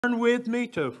Turn with me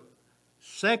to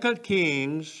 2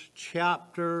 Kings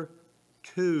chapter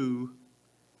 2,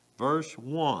 verse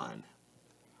 1.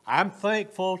 I'm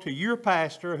thankful to your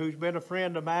pastor, who's been a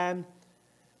friend of mine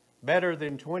better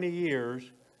than 20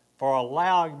 years, for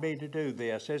allowing me to do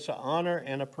this. It's an honor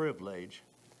and a privilege.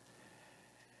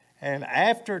 And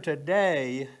after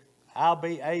today, I'll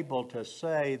be able to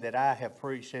say that I have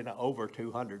preached in over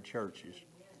 200 churches,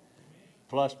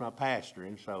 plus my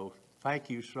pastoring. So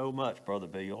thank you so much, Brother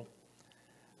Bill.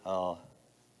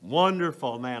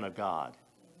 Wonderful man of God.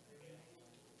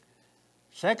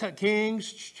 2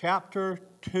 Kings chapter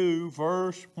 2,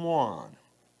 verse 1.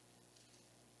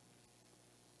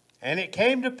 And it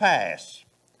came to pass,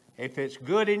 if it's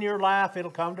good in your life, it'll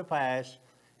come to pass.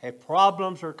 If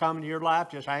problems are coming to your life,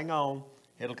 just hang on.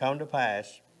 It'll come to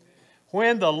pass.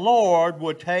 When the Lord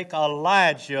would take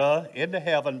Elijah into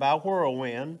heaven by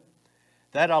whirlwind,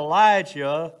 that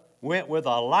Elijah went with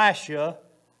Elisha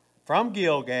from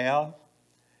Gilgal,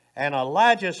 and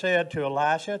Elijah said to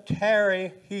Elisha,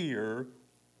 "Tarry here,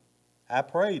 I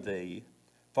pray thee,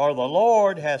 for the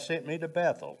Lord has sent me to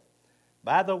Bethel."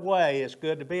 By the way, it's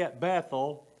good to be at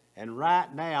Bethel, and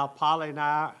right now, Polly and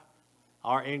I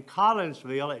are in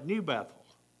Collinsville at New Bethel.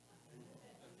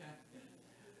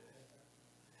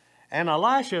 And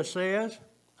Elisha says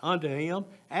unto him,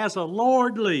 "As the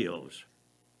Lord lives,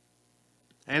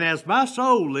 and as my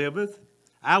soul liveth,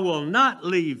 I will not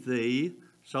leave thee."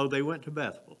 So they went to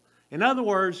Bethel. In other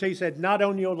words, he said, not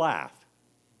on your life.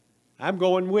 I'm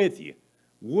going with you.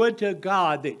 Would to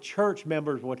God that church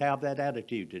members would have that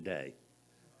attitude today.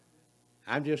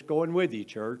 I'm just going with you,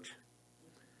 church.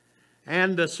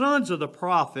 And the sons of the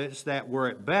prophets that were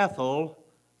at Bethel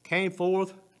came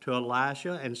forth to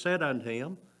Elisha and said unto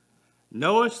him,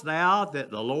 "Knowest thou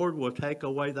that the Lord will take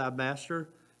away thy master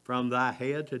from thy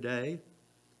head today?"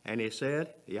 And he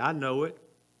said, "Yeah, I know it.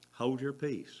 Hold your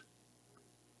peace."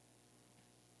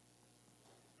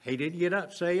 He didn't get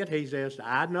up say it. He says,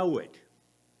 "I know it.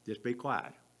 Just be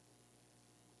quiet."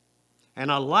 And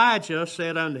Elijah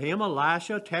said unto him,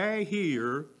 "Elisha, tarry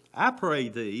here, I pray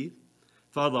thee,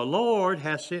 for the Lord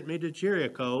hath sent me to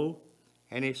Jericho."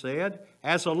 And he said,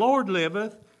 "As the Lord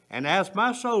liveth, and as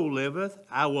my soul liveth,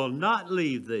 I will not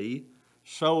leave thee."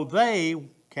 So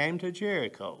they came to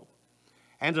Jericho.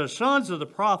 And the sons of the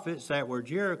prophets that were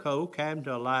Jericho came to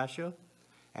Elisha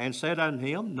and said unto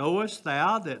him, "Knowest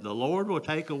thou that the Lord will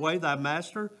take away thy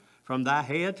master from thy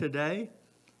head today?"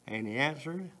 And he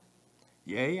answered,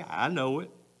 "Yea, I know it.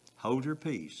 Hold your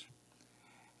peace."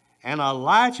 And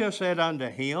Elijah said unto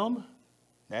him,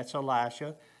 that's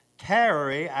Elisha,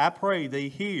 "Tarry, I pray thee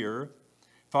here,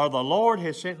 for the Lord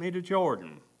has sent me to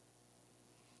Jordan."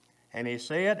 And he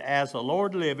said, "As the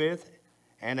Lord liveth,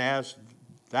 and as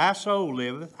thy soul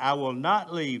liveth, I will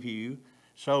not leave you."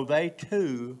 So they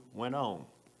two went on.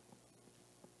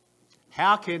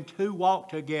 How can two walk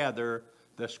together,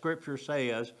 the scripture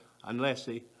says, unless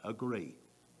they agree?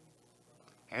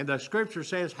 And the scripture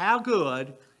says how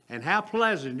good and how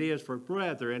pleasant it is for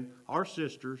brethren or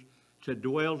sisters to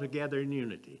dwell together in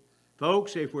unity.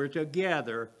 Folks, if we're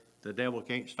together, the devil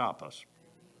can't stop us.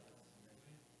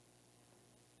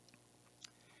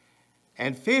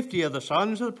 And 50 of the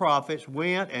sons of the prophets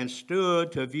went and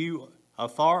stood to view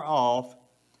afar off,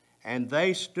 and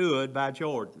they stood by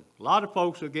Jordan. A lot of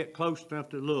folks will get close enough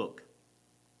to look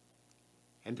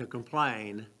and to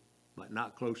complain, but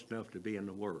not close enough to be in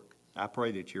the work. I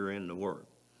pray that you're in the work.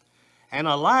 And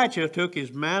Elijah took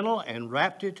his mantle and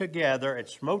wrapped it together and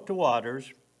smote the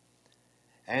waters,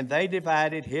 and they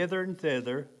divided hither and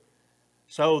thither.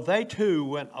 So they too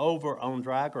went over on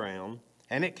dry ground.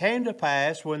 And it came to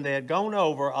pass, when they had gone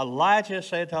over, Elijah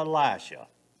said to Elisha,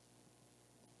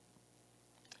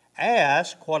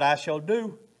 "Ask what I shall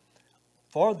do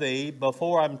for thee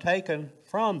before I'm taken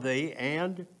from thee."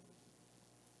 And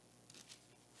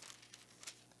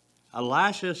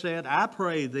Elisha said, "I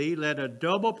pray thee, let a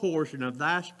double portion of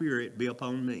thy spirit be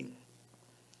upon me."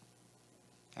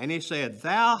 And he said,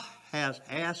 "Thou hast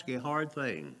asked a hard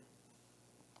thing."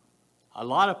 A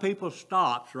lot of people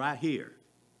stops right here.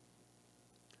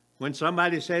 When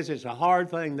somebody says it's a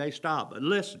hard thing, they stop. But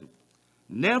listen,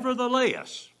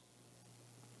 nevertheless,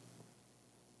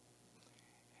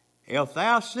 if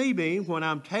thou see me when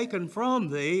I'm taken from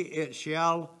thee, it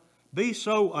shall be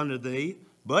so unto thee.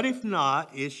 But if not,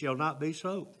 it shall not be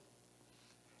so.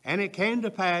 And it came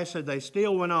to pass, as they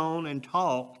still went on and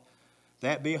talked,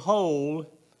 that behold,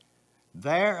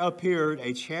 there appeared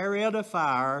a chariot of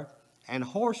fire and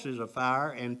horses of fire,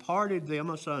 and parted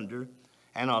them asunder.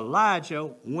 And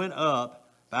Elijah went up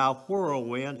by a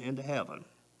whirlwind into heaven.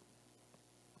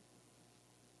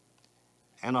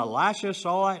 And Elisha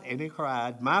saw it, and he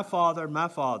cried, my father,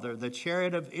 the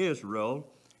chariot of Israel,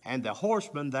 and the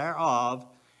horsemen thereof.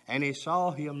 And he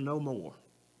saw him no more.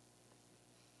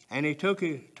 And he took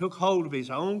hold of his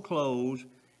own clothes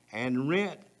and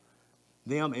rent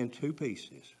them in two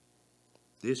pieces.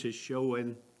 This is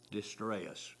showing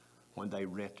distress when they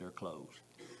rent their clothes.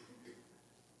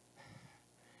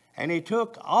 And he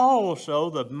took also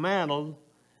the mantle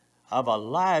of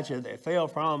Elijah that fell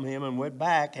from him and went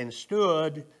back and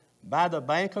stood by the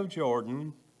bank of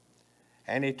Jordan.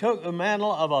 And he took the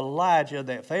mantle of Elijah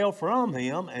that fell from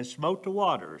him and smote the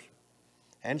waters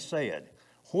and said,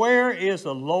 where is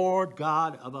the Lord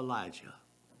God of Elijah?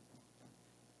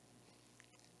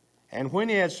 And when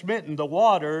he had smitten the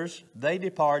waters, they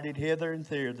departed hither and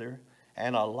thither,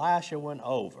 and Elisha went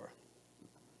over.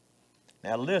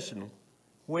 Now listen,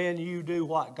 when you do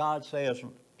what God says,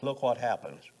 look what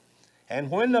happens. And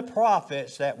when the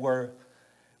prophets that were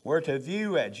to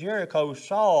view at Jericho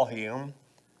saw him,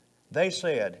 they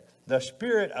said, the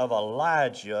spirit of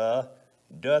Elijah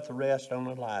doth rest on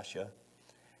Elisha.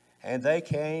 And they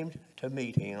came to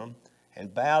meet him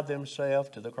and bowed themselves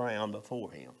to the ground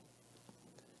before him.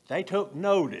 They took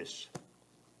notice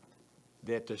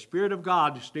that the Spirit of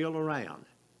God is still around.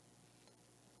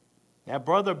 Now,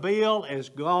 Brother Bill is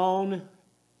gone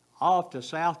off to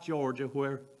South Georgia,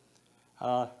 where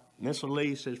Miss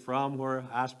Elise is from, where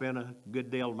I spent a good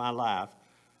deal of my life.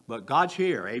 But God's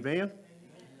here, amen?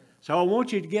 So I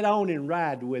want you to get on and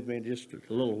ride with me just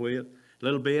a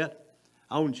little bit,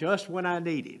 on just when I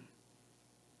need him.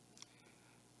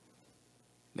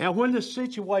 Now, when the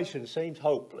situation seems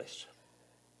hopeless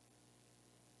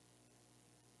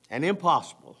and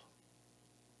impossible,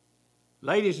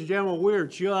 ladies and gentlemen, we're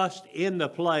just in the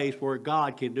place where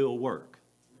God can do a work.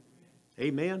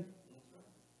 Amen?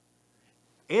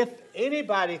 If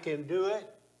anybody can do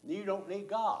it, you don't need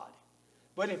God.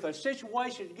 But if a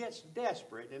situation gets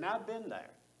desperate, and I've been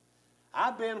there.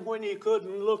 I've been when you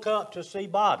couldn't look up to see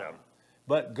bottom.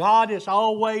 But God is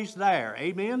always there.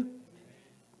 Amen?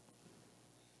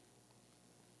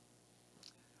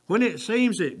 When it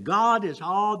seems that God is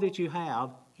all that you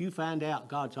have, you find out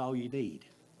God's all you need.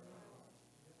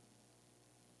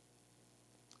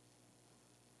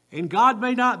 And God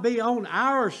may not be on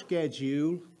our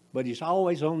schedule, but He's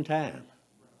always on time.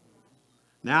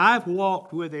 Now, I've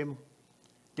walked with Him,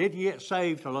 didn't get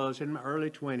saved till I was in my early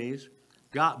 20s,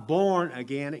 got born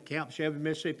again at Camp Chevy,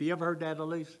 Mississippi. You ever heard that,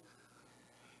 Elise?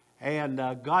 And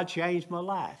God changed my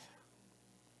life.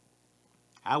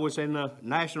 I was in the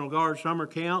National Guard summer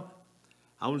camp.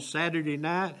 On Saturday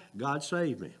night, God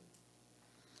saved me.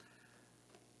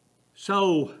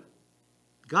 So,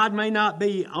 God may not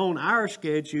be on our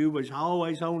schedule, but He's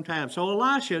always on time. So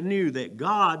Elisha knew that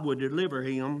God would deliver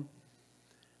him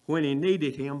when he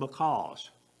needed him, because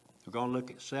we're going to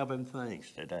look at 7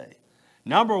 things today.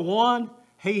 Number 1,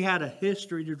 he had a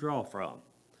history to draw from.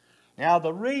 Now,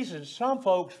 the reason some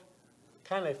folks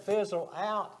kind of fizzle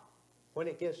out when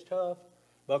it gets tough,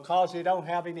 because they don't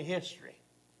have any history.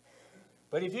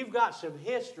 But if you've got some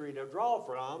history to draw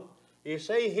from, you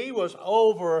see, he was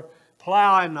over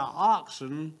plowing the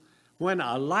oxen when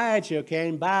Elijah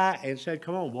came by and said,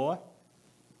 come on, boy.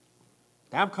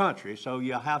 I'm country, so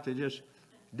you'll have to just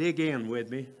dig in with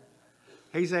me.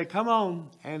 He said, come on.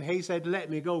 And he said, let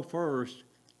me go first,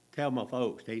 tell my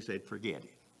folks. He said, forget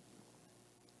it.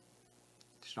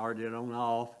 Started it on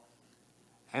off.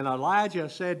 And Elijah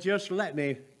said, just let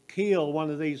me kill one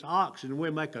of these oxen,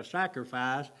 we'll make a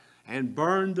sacrifice and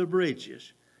burn the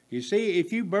bridges. You see,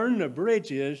 if you burn the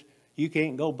bridges, you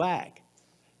can't go back.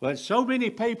 But so many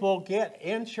people get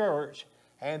in church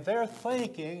and they're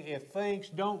thinking if things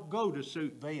don't go to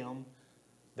suit them,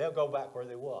 they'll go back where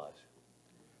they was.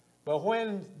 But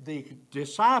when the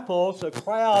disciples, the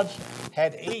crowds,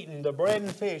 had eaten the bread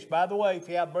and fish, by the way, if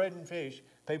you have bread and fish,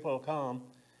 people will come,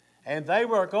 and they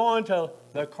were going to,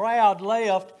 the crowd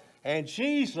left, and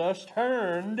Jesus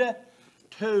turned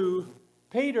to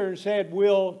Peter and said,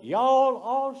 will y'all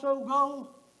also go?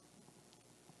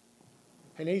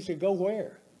 And he said, go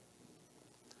where?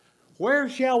 Where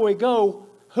shall we go?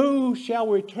 Who shall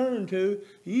we turn to?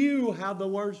 You have the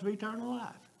words of eternal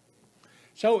life.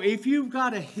 So if you've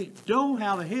don't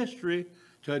have a history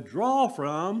to draw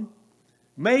from,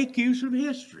 make use of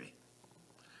history.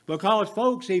 Because,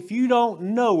 folks, if you don't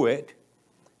know it,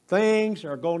 things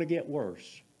are going to get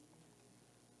worse.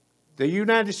 The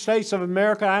United States of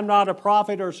America, I'm not a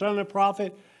prophet or son of a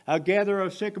prophet, a gatherer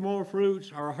of sycamore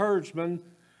fruits or a herdsman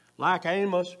like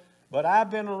Amos, but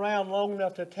I've been around long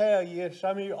enough to tell you,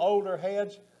 some of you older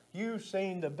heads, you've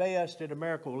seen the best that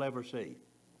America will ever see.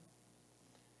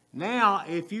 Now,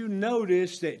 if you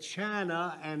notice that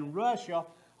China and Russia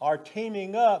are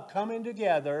teaming up, coming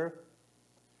together,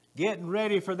 getting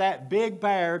ready for that big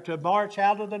bear to march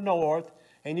out of the north.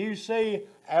 And you see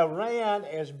Iran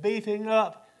is beefing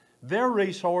up their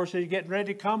resources, getting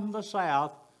ready to come from the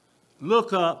south.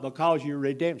 Look up, because your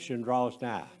redemption draws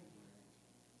nigh.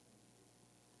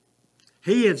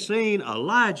 He had seen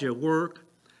Elijah work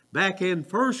back in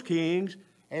 1 Kings,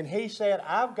 and he said,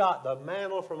 I've got the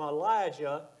mantle from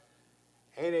Elijah,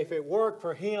 and if it worked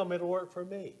for him, it'll work for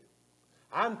me.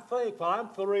 I'm thankful, I'm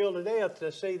thrilled to death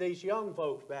to see these young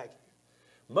folks back here.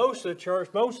 Most of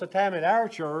the time at our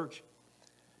church,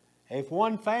 if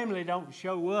one family don't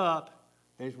show up,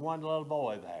 there's one little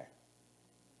boy there.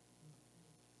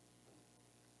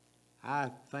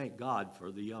 I thank God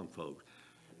for the young folks.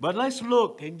 But let's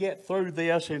look and get through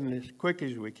this as quick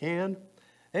as we can.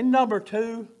 And number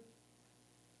 2,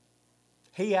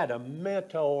 he had a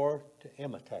mentor to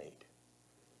imitate.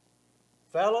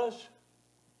 Fellas,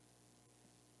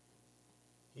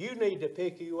 you need to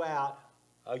pick you out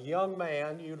a young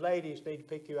man. You ladies need to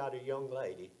pick you out a young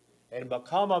lady and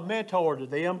become a mentor to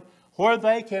them, where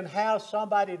they can have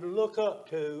somebody to look up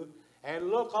to and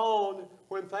look on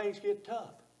when things get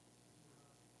tough.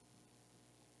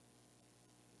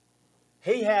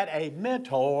 He had a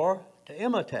mentor to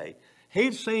imitate.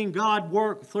 He'd seen God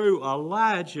work through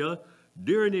Elijah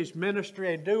during his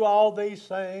ministry and do all these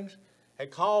things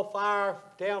and call fire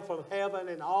down from heaven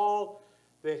and all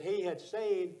that he had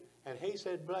seen. And he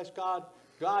said, bless God,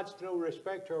 God's no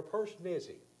respecter of person, is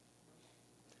he?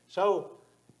 So,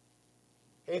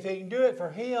 if he can do it for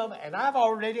him, and I've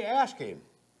already asked him,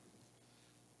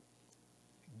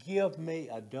 give me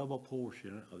a double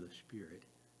portion of the Spirit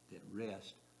that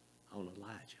rests on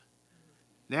Elijah.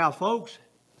 Now, folks,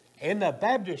 in the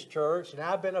Baptist church, and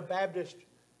I've been a Baptist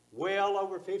well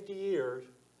over 50 years.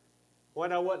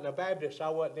 When I wasn't a Baptist, I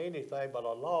wasn't anything but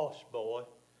a lost boy.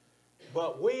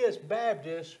 But we as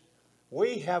Baptists,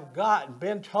 we have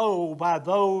been told by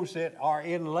those that are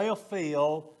in left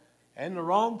field and the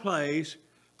wrong place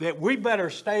that we better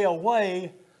stay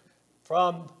away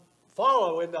from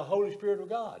following the Holy Spirit of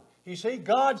God. You see,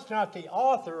 God's not the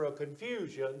author of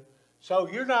confusion, so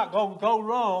you're not going to go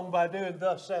wrong by doing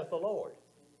thus saith the Lord.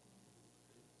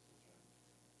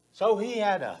 So he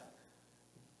had a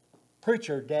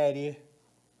preacher daddy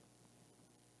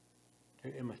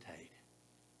to imitate.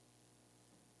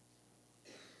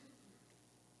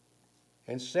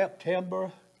 In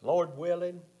September, Lord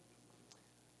willing,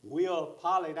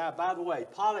 Polly and I, by the way,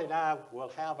 Polly and I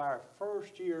will have our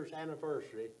first year's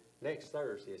anniversary next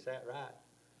Thursday. Is that right?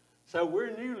 So we're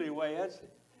newlyweds,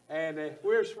 and if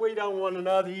we're sweet on one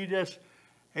another,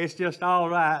 it's just all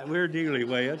right. We're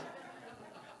newlyweds.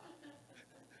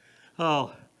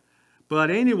 But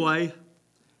anyway,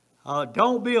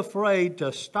 don't be afraid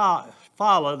to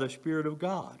follow the Spirit of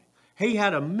God. He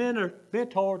had a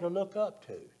mentor to look up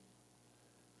to.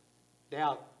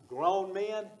 Now, grown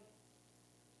men,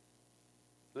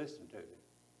 listen to me.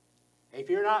 If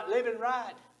you're not living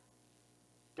right,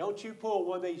 don't you pull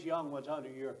one of these young ones under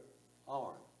your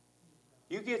arm.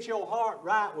 You get your heart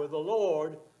right with the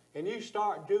Lord, and you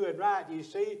start doing right. You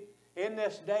see, in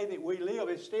this day that we live,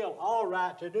 it's still all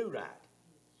right to do right.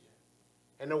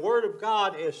 And the Word of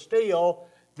God is still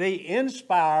the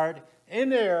inspired,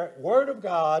 inerrant Word of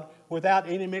God without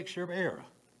any mixture of error.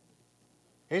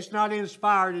 It's not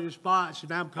inspired in spots,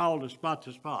 and I'm called to spot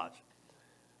the spots.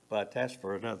 But that's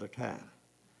for another time.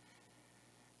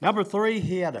 Number 3,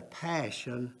 he had a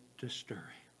passion to stir him.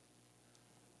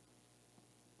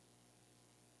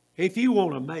 If you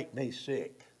want to make me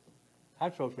sick,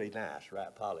 I'm supposed to be nice,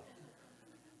 right, Polly?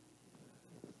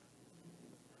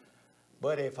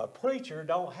 But if a preacher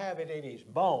don't have it in his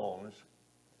bones,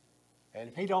 and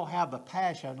if he don't have the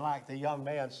passion like the young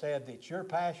man said that your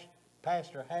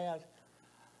pastor has,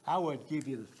 I would give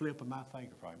you the flip of my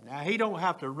finger for him. Now, he don't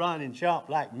have to run and jump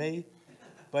like me,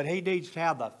 but he needs to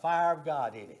have the fire of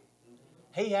God in him.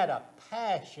 He had a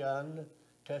passion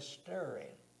to stir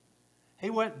him. He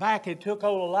went back and took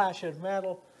old Elisha's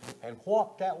mantle and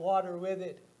whopped that water with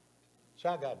it. See,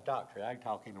 I got a doctorate. I can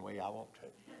talk any way I want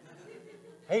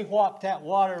to. He whopped that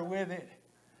water with it,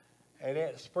 and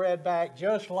it spread back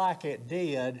just like it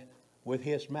did with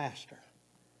his master.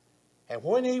 And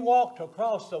when he walked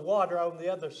across the water on the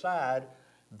other side,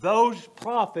 those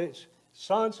prophets,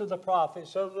 sons of the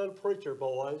prophets, those little preacher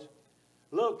boys,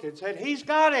 looked and said, he's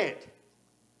got it.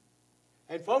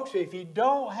 And folks, if you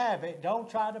don't have it, don't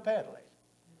try to peddle it.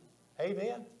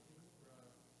 Amen?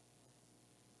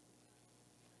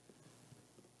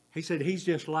 He said, he's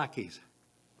just like his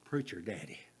preacher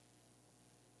daddy.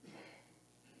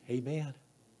 Amen?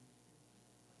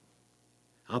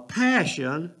 A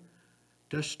passion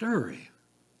to stir him.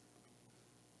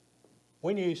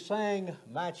 When you sang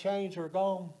My Chains Are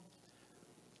Gone,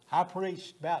 I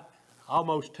preached about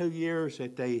almost 2 years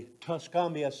at the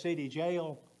Tuscumbia City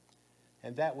Jail,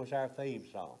 and that was our theme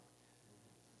song.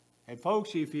 And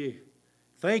folks, if you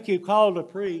think you called to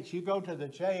preach, you go to the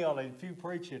jail, and if you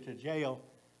preach at the jail,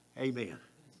 amen.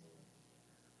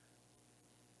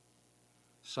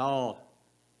 Saw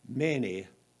many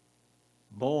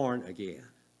born again.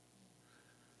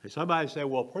 And somebody said,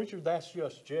 well, preacher, that's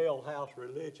just jailhouse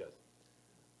religion.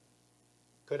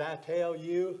 Could I tell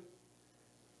you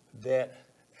that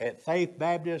at Faith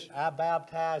Baptist, I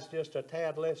baptized just a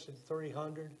tad less than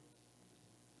 300?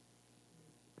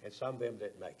 And some of them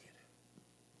didn't make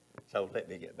it. So let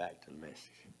me get back to the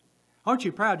message. Aren't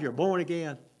you proud you're born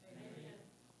again? Amen.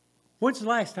 When's the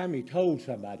last time you told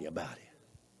somebody about it?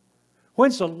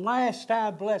 When's the last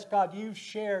time, bless God, you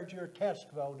shared your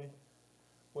testimony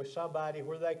with somebody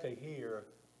where they could hear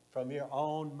from your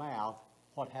own mouth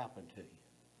what happened to you?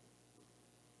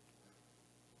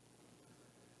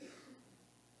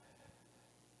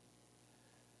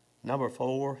 Number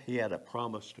 4, he had a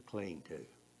promise to cling to.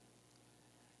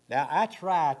 Now, I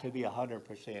try to be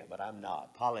 100%, but I'm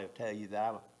not. Polly will tell you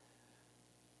that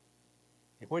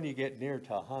when you get near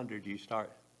to 100, you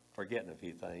start forgetting a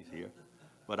few things here.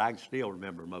 But I can still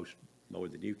remember more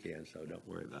than you can, so don't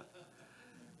worry about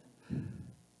it.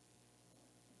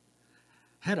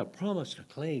 Had a promise to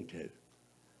cling to.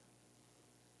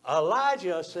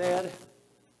 Elijah said,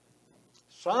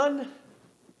 son,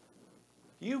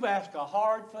 you've asked a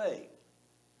hard thing.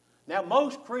 Now,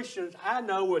 most Christians I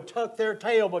know would tuck their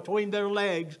tail between their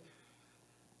legs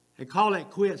and call it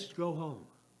quits to go home.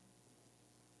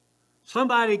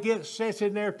 Somebody sits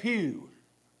in their pew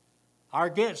or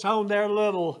gets on their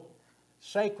little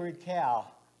sacred cow,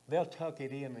 they'll tuck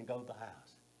it in and go to the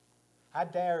house. I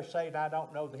dare say, and I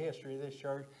don't know the history of this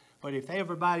church, but if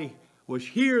everybody was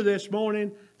here this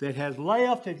morning that has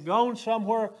left and gone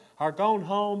somewhere or gone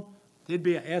home, it'd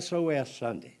be a SOS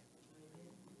Sunday.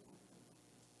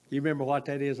 You remember what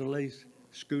that is, Elise?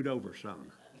 Scoot over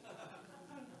something.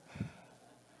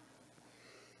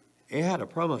 It had a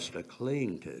promise to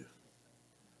cling to.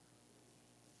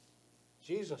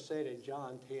 Jesus said in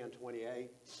John 10:28,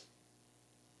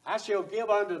 I shall give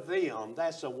unto them,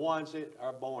 that's the ones that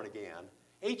are born again,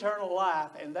 eternal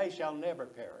life, and they shall never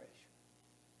perish.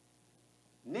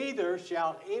 Neither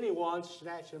shall anyone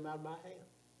snatch them out of my hand.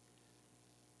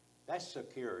 That's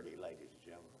security, ladies and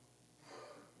gentlemen.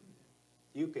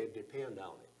 You can depend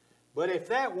on it. But if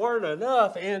that weren't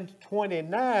enough, in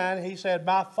 29, he said,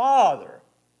 my Father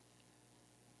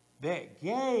that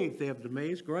gave them to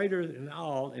me is greater than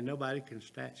all, and nobody can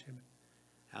snatch him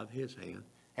out of his hand.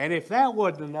 And if that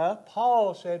wasn't enough,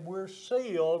 Paul said we're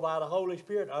sealed by the Holy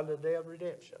Spirit under the day of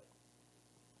redemption.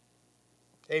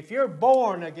 If you're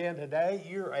born again today,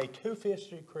 you're a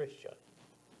two-fisted Christian.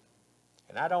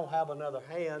 And I don't have another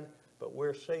hand, but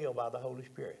we're sealed by the Holy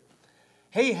Spirit.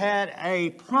 He had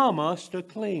a promise to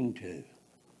cling to.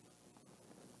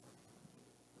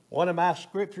 One of my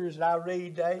scriptures that I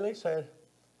read daily says,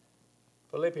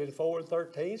 Philippians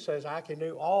 4:13 says, I can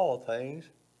do all things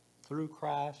through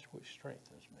Christ which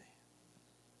strengthens me.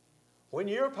 When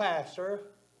your pastor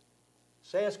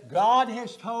says God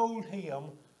has told him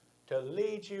to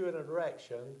lead you in a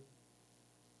direction,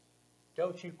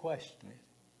 don't you question it.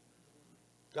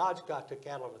 God's got the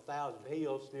cattle of 1,000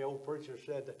 hills. The old preacher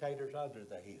said the tater's under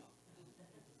the hill.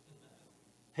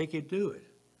 He can do it.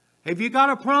 If you got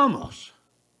a promise,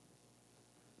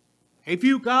 if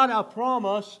you got a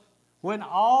promise when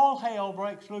all hell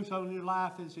breaks loose on your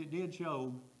life as it did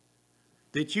Job,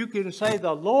 that you can say,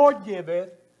 the Lord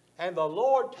giveth and the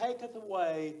Lord taketh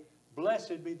away,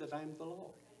 blessed be the name of the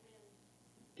Lord.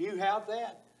 Do you have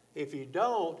that? If you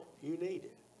don't, you need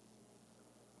it.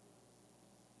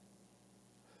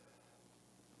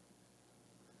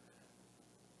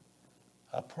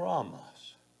 A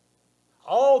promise.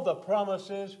 All the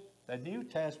promises the New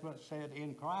Testament said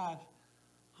in Christ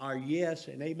are yes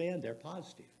and amen. They're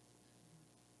positive.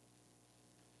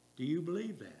 Do you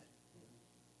believe that?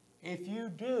 If you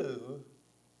do,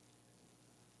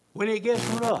 when it gets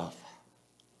rough,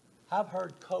 I've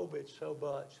heard COVID so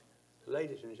much.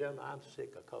 Ladies and gentlemen, I'm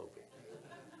sick of COVID.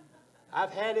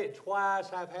 I've had it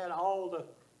twice. I've had all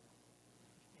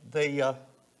the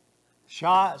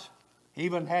shots,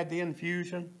 even had the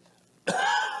infusion.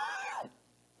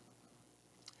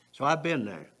 So I've been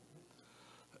there.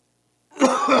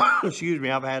 Excuse me,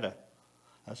 I've had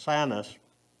a sinus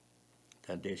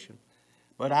condition.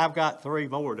 But I've got 3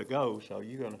 more to go, so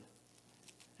you're going to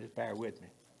just bear with me.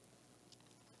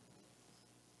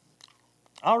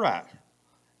 All right.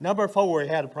 Number 4, he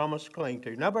had a promise to cling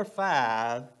to. Number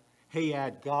 5, he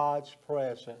had God's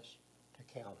presence to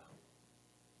count on.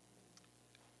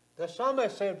 The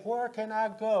psalmist said, where can I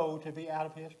go to be out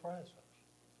of his presence?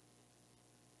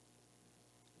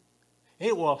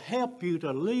 It will help you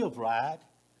to live right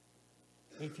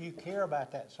if you care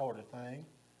about that sort of thing,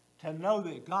 to know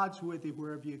that God's with you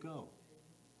wherever you go.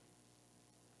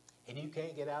 And you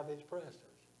can't get out of his presence.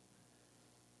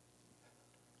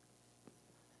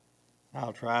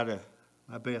 I'll try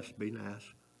my best to be nice.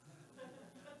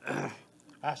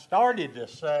 I started to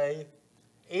say,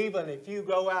 even if you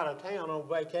go out of town on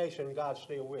vacation, God's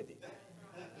still with you.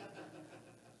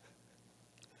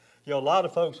 You know, a lot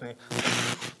of folks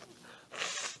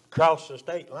cross the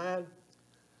state line,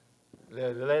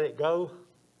 they let it go.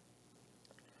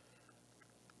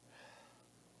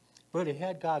 But he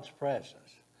had God's presence.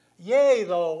 Yea,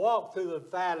 though I walk through the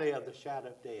valley of the shadow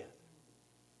of death,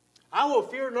 I will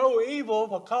fear no evil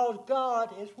because God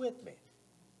is with me.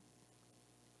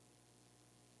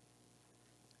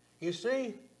 You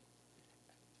see,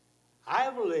 I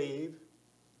believe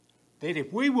that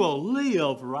if we will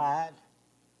live right,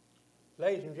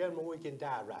 ladies and gentlemen, we can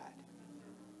die right.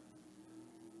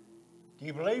 Do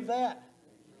you believe that?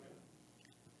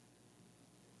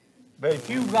 But if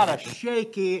you've got a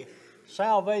shaky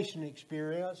salvation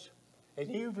experience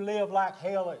and you've lived like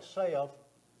hell itself,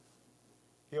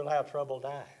 you'll have trouble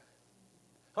dying.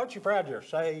 Aren't you proud you're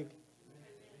saved?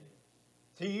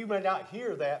 See, you may not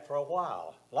hear that for a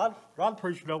while. A lot of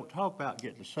preachers don't talk about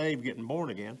getting saved, getting born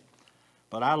again,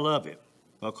 but I love it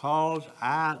because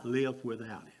I live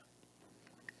without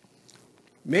it.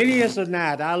 Many is the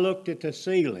night I looked at the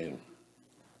ceiling,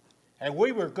 and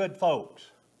we were good folks.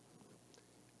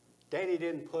 Daddy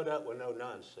didn't put up with no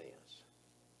nonsense.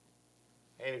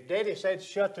 And if Daddy said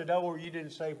shut the door, you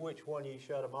didn't say which one, you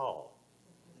shut them all.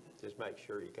 Just make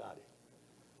sure you got it.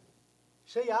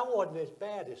 See, I wasn't as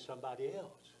bad as somebody else.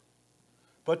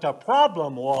 But the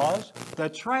problem was, the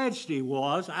tragedy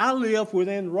was, I lived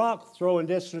within rock throwing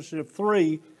distance of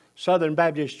 3 Southern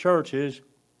Baptist churches,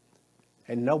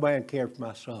 and no man cared for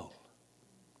my soul.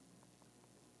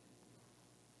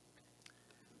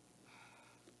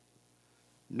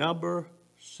 Number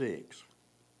 6.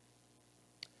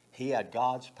 He had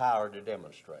God's power to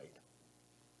demonstrate.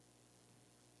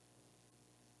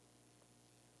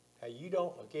 Now, you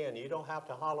don't have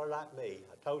to holler like me.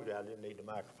 I told you I didn't need the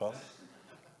microphone.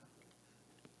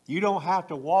 You don't have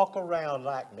to walk around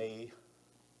like me.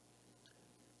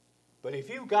 But if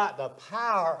you've got the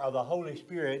power of the Holy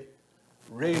Spirit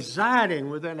residing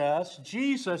within us,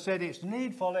 Jesus said it's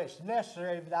needful, it's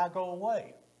necessary that I go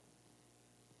away.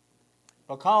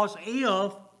 Because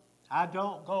if I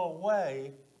don't go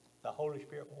away, the Holy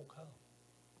Spirit won't come.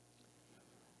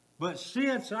 But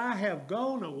since I have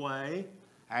gone away,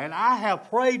 and I have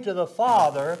prayed to the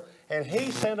Father, and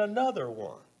He sent another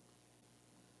one.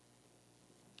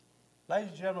 Ladies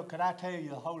and gentlemen, can I tell you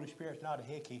the Holy Spirit's not a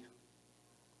hickey?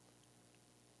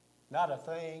 Not a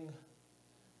thing.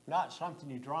 Not something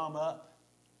you drum up.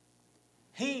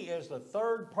 He is the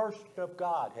third person of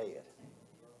Godhead.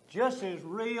 Just as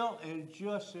real and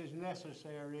just as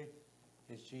necessary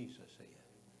as Jesus is.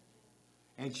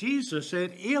 And Jesus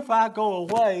said, if I go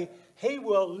away, He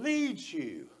will lead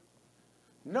you.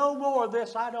 No more of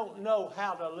this, I don't know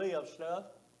how to live stuff.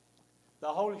 The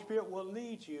Holy Spirit will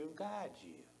lead you and guide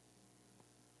you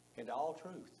into all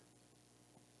truth.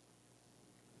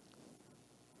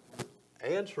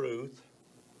 And truth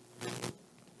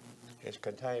is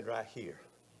contained right here.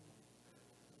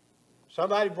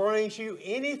 Somebody brings you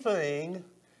anything,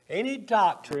 any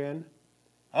doctrine,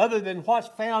 other than what's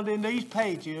found in these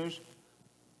pages,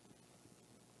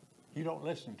 you don't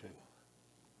listen to.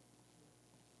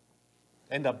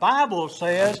 And the Bible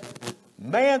says,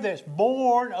 man that's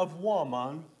born of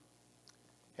woman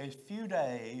has few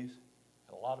days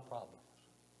and a lot of problems.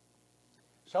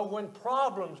 So when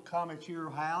problems come at your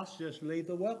house, just leave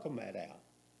the welcome mat out.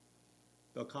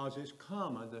 Because it's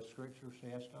common, the Scripture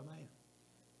says to man.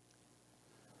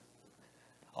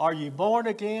 Are you born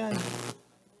again?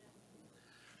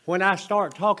 When I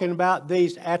start talking about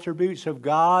these attributes of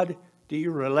God, do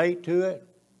you relate to it?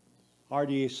 Or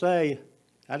do you say,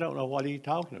 I don't know what he's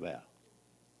talking about?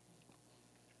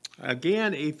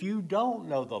 Again, if you don't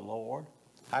know the Lord,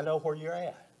 I know where you're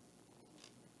at.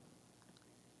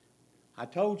 I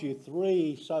told you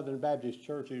 3 Southern Baptist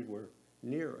churches were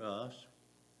near us.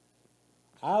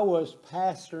 I was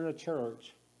pastoring a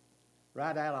church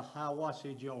right out of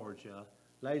Hiawassee, Georgia.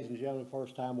 Ladies and gentlemen, the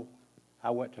first time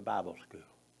I went to Bible school.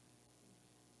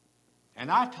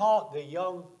 And I taught the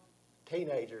young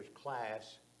teenagers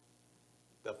class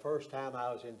the first time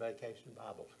I was in vacation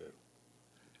Bible school.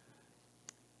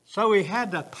 So he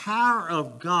had the power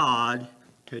of God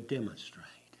to demonstrate.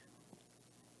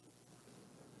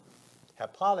 Now,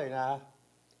 Polly and I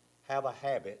have a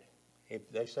habit.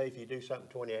 They say if you do something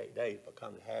 28 days, it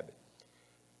becomes a habit.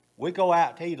 We go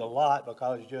out to eat a lot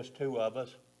because it's just two of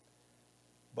us.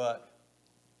 But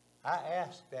I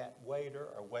asked that waiter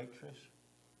or waitress,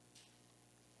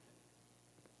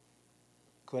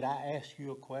 could I ask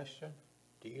you a question?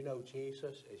 Do you know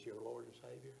Jesus as your Lord and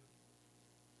Savior?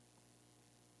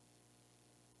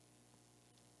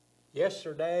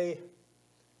 Yesterday,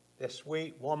 this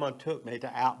sweet woman took me to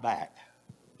Outback.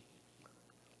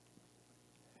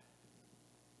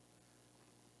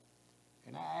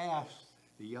 And I asked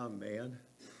the young man,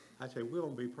 I said, we're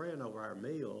going to be praying over our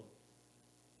meal.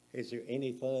 Is there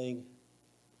anything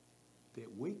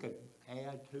that we could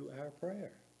add to our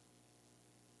prayer?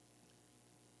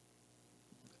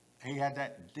 He had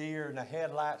that deer in the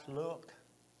headlights look.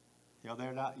 You know,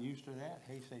 they're not used to that.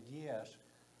 He said, yes.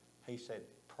 He said,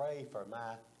 pray for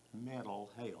my mental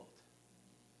health.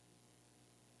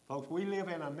 Folks, we live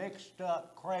in a mixed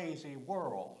up, crazy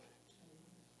world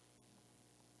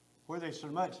where there's so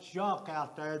much junk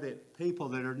out there that people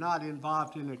that are not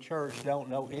involved in the church don't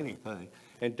know anything.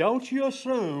 And don't you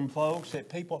assume, folks, that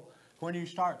people, when you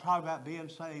start talking about being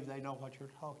saved, they know what you're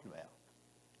talking about.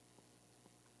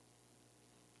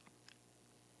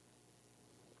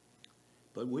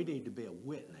 But we need to be a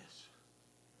witness.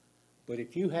 But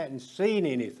if you hadn't seen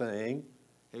anything,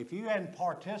 if you hadn't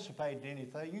participated in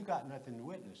anything, you got nothing to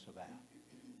witness about.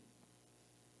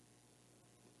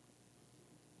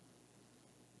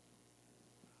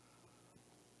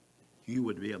 You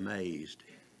would be amazed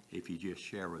if you just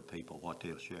share with people what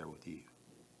they'll share with you.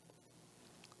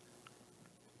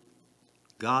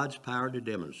 God's power to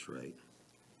demonstrate.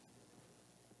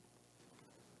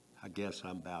 I guess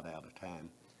I'm about out of time,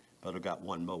 but I've got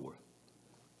one more.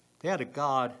 They had a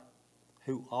God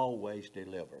who always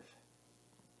delivers.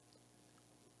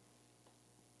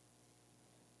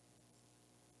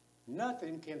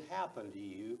 Nothing can happen to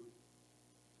you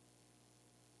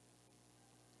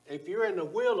if you're in the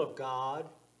will of God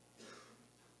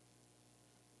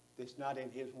that's not in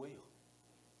His will.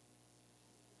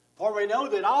 For we know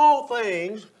that all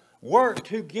things work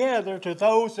together to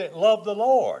those that love the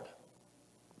Lord.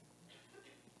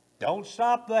 Don't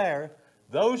stop there.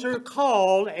 Those are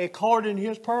called according to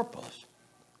His purpose.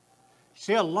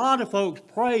 See, a lot of folks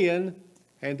praying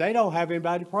and they don't have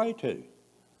anybody to pray to.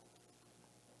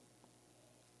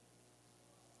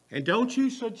 And don't you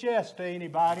suggest to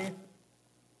anybody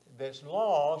that's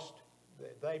lost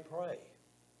that they pray.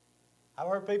 I've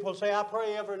heard people say, I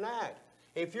pray every night.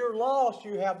 If you're lost,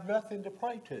 you have nothing to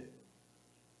pray to.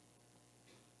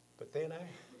 But then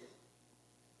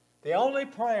the only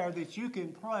prayer that you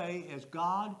can pray is,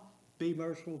 God, be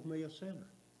merciful to me, a sinner.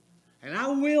 And I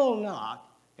will not,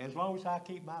 as long as I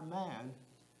keep my mind,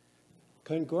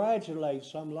 congratulate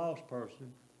some lost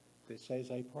person that says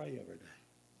they pray every day,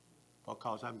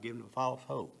 because I'm giving them false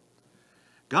hope.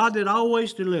 God that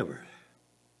always delivers.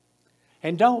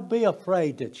 And don't be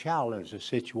afraid to challenge the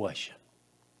situation.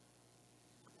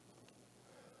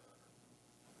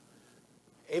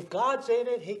 If God's in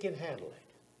it, He can handle it.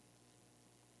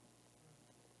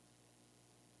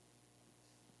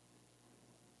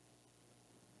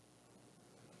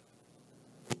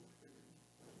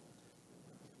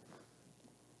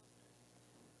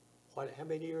 How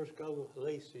many years ago,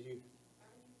 Elise, did you?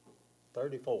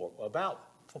 34. About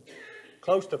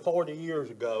close to 40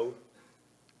 years ago,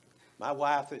 my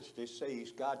wife that's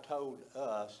deceased, God told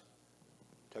us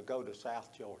to go to South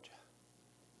Georgia.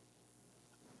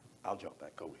 I'll jump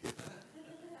back over here.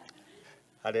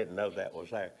 I didn't know that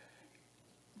was there.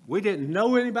 We didn't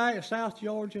know anybody in South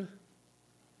Georgia.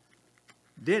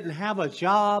 Didn't have a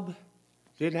job.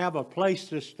 Didn't have a place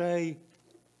to stay.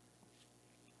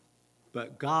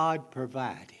 But God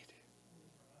provided.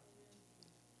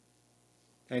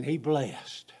 And He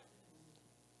blessed.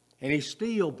 And He's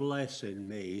still blessing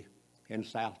me in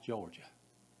South Georgia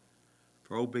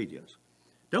for obedience.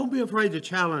 Don't be afraid to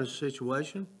challenge the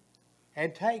situation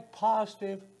and take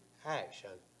positive action.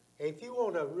 If you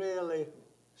want to really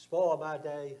spoil my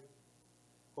day,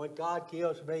 when God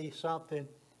gives me something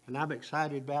and I'm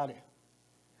excited about it,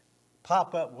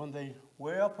 pop up one of these,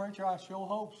 well, preacher, I sure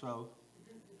hope so.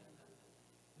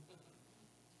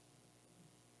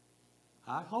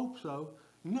 I hope so.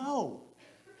 No.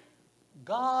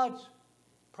 God's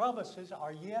promises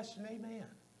are yes and amen.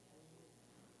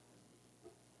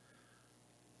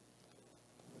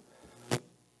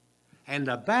 And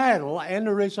the battle and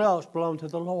the results belong to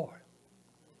the Lord.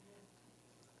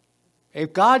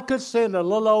 If God could send a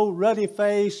little old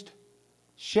ruddy-faced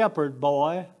shepherd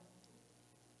boy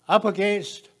up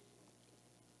against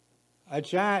a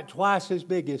giant twice as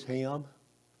big as him,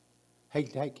 he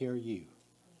can take care of you.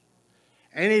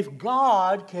 And if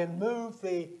God can move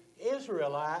the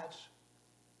Israelites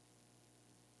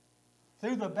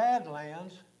through the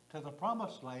Badlands to the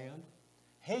Promised Land,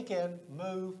 he can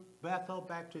move Bethel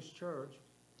Baptist Church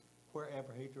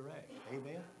wherever he directs.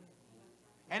 Amen?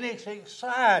 And it's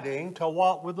exciting to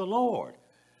walk with the Lord.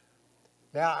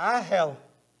 Now,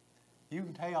 you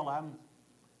can tell I'm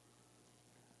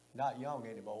not young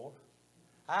anymore.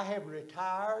 I have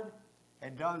retired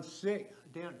and done 10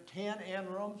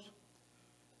 interims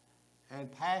and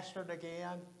pastored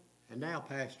again, and now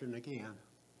pastoring again,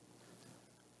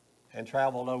 and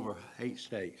traveled over 8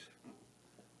 states.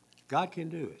 God can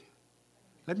do it.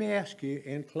 Let me ask you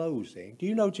in closing, do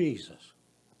you know Jesus?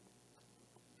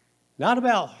 Not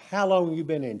about how long you've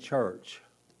been in church.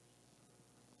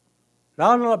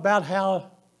 Not about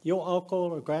how your uncle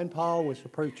or grandpa was a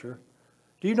preacher.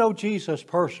 Do you know Jesus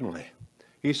personally?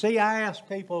 You see, I ask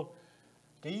people,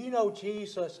 do you know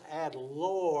Jesus as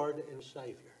Lord and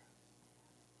Savior?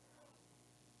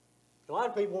 A lot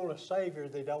of people want a Savior,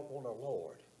 they don't want a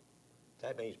Lord.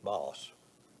 That means boss.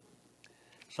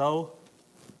 So,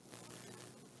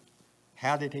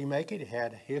 how did he make it? He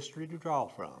had a history to draw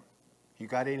from. You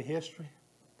got any history?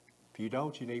 If you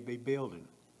don't, you need to be building.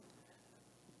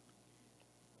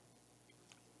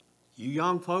 You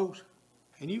young folks,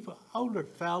 and you older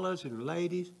fellas and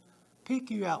ladies,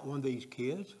 pick you out one of these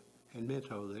kids and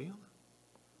mentor them.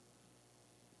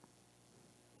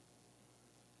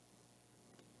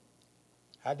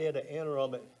 I did an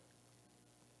interim at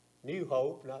New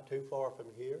Hope, not too far from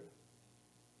here.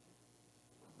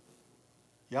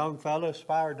 Young fellow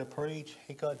aspired to preach.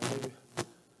 He couldn't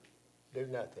do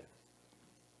nothing.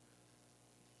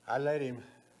 I let him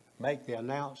make the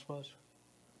announcements.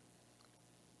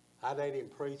 I let him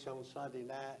preach on Sunday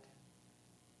night.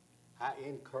 I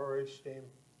encouraged him.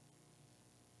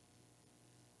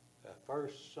 The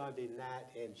first Sunday night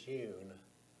in June,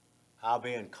 I'll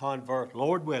be in Converse,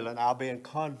 Lord willing, I'll be in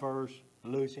Converse,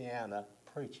 Louisiana,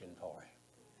 preaching for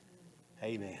him.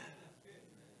 Amen.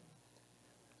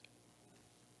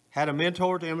 Had a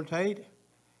mentor to imitate.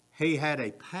 He had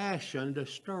a passion to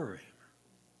stir him.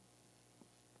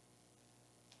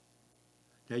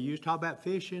 Now, you talk about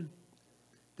fishing.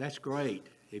 That's great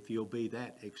if you'll be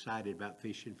that excited about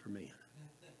fishing for men.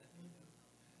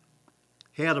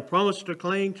 He had a promise to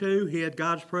cling to. He had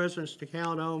God's presence to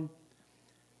count on.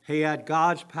 He had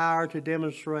God's power to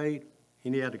demonstrate.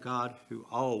 And he had a God who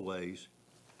always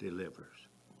delivers.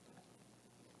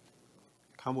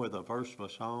 Come with a verse of a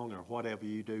song or whatever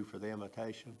you do for the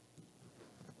invitation.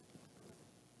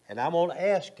 And I'm going to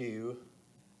ask you,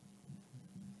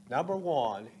 number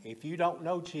one, if you don't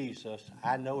know Jesus,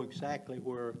 I know exactly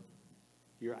where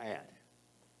you're at.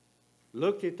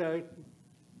 Looked at the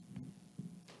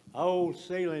old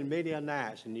ceiling many a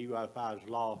nights and knew if I was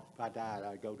lost, if I died,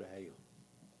 I'd go to hell.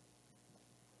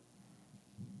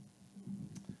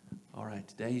 All right,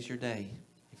 today's your day.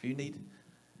 If you need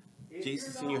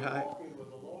Jesus in your heart. If you're not walking with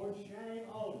the Lord, shame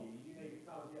on you. You need to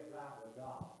come get right with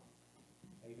God.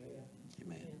 Amen.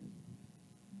 Amen.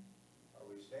 Are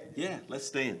we standing? Yeah, let's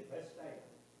stand. Let's stand.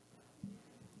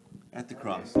 At the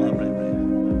cross. Love right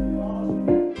there.